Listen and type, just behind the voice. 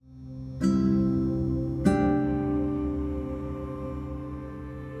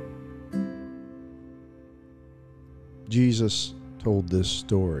Jesus told this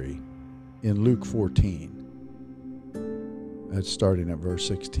story in Luke 14. Starting at verse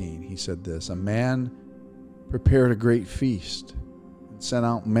 16, he said this: a man prepared a great feast and sent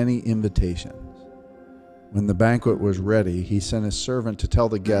out many invitations. When the banquet was ready, he sent his servant to tell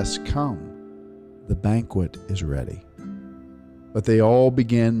the guests, "Come, the banquet is ready." But they all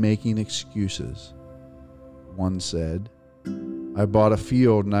began making excuses. One said, "I bought a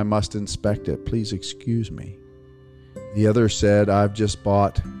field and I must inspect it. Please excuse me." The other said, "I've just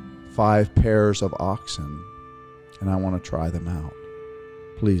bought 5 pairs of oxen and I want to try them out.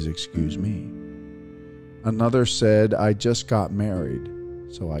 Please excuse me." Another said, "I just got married,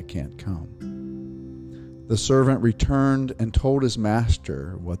 so I can't come." The servant returned and told his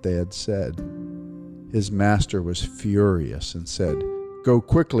master what they had said. His master was furious and said, "Go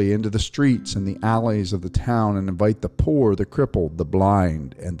quickly into the streets and the alleys of the town and invite the poor, the crippled, the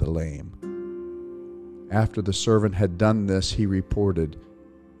blind, and the lame." After the servant had done this, he reported,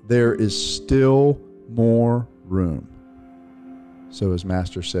 "There is still more room." So his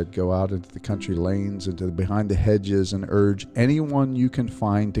master said, "Go out into the country lanes, behind the hedges, and urge anyone you can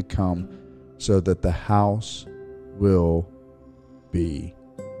find to come, so that the house will be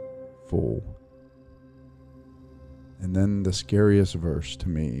full." And then the scariest verse to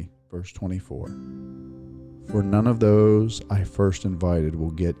me, verse 24. "For none of those I first invited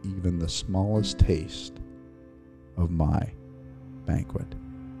will get even the smallest taste of my banquet."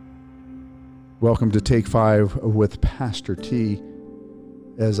 Welcome to Take 5 with Pastor T.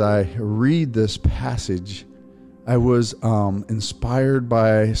 As I read this passage, I was inspired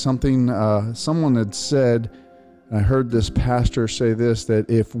by something someone had said. I heard this pastor say this, that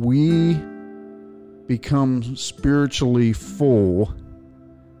if we become spiritually full,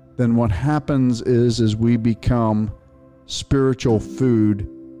 then what happens is we become spiritual food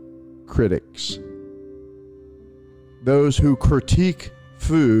critics. Those who critique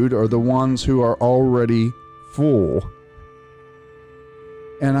food are the ones who are already full.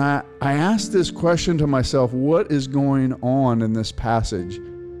 And I asked this question to myself: what is going on in this passage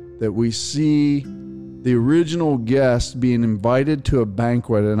that we see the original guests being invited to a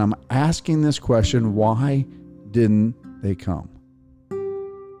banquet? And I'm asking this question: why didn't they come?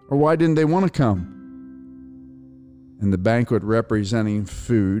 Or why didn't they want to come? And the banquet representing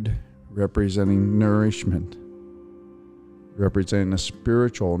food, representing nourishment, representing a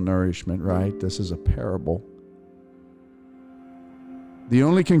spiritual nourishment, right? This is a parable. The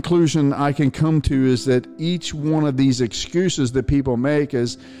only conclusion I can come to is that each one of these excuses that people make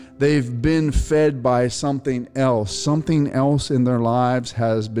is they've been fed by something else. Something else in their lives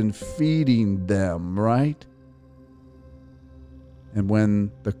has been feeding them, right? And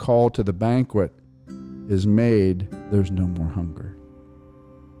when the call to the banquet is made, there's no more hunger.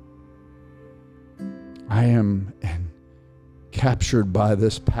 I am captured by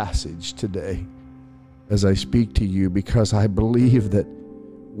this passage today as I speak to you, because I believe that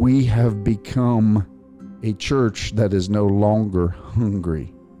we have become a church that is no longer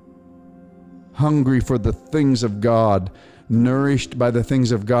hungry for the things of God, nourished by the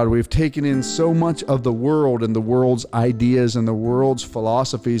things of God. We've taken in so much of the world and the world's ideas and the world's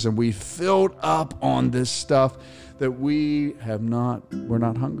philosophies, and we've filled up on this stuff that we're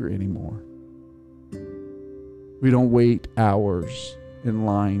not hungry anymore. We don't wait hours in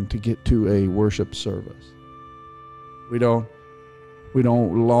line to get to a worship service. We don't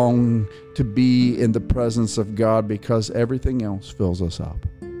long to be in the presence of God because everything else fills us up.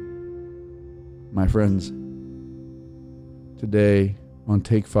 My friends, today on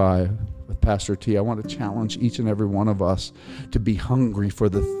Take 5 with Pastor T, I want to challenge each and every one of us to be hungry for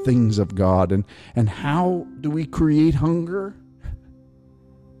the things of God. And how do we create hunger?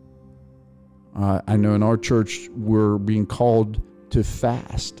 I know in our church we're being called to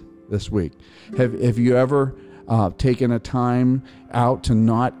fast this week. Have you ever taken a time out to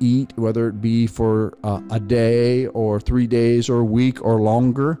not eat, whether it be for a day or 3 days or a week or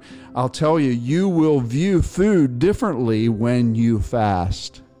longer? I'll tell you, you will view food differently when you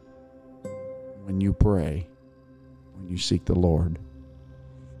fast, when you pray, when you seek the Lord.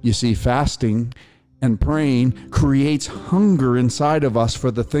 You see, fasting and praying creates hunger inside of us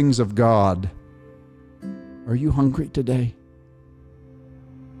for the things of God. Are you hungry today?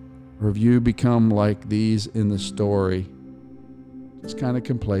 Or have you become like these in the story? Just kind of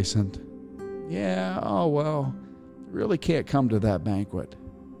complacent. Yeah, oh well, I really can't come to that banquet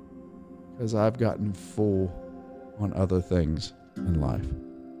because I've gotten full on other things in life.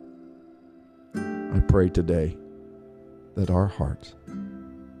 I pray today that our hearts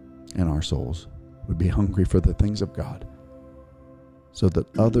and our souls would be hungry for the things of God, so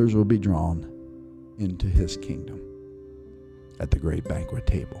that others will be drawn into His kingdom. at the great banquet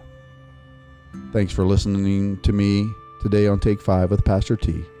table. Thanks for listening to me today on Take 5 with Pastor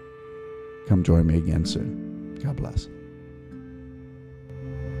T. Come join me again soon. God bless.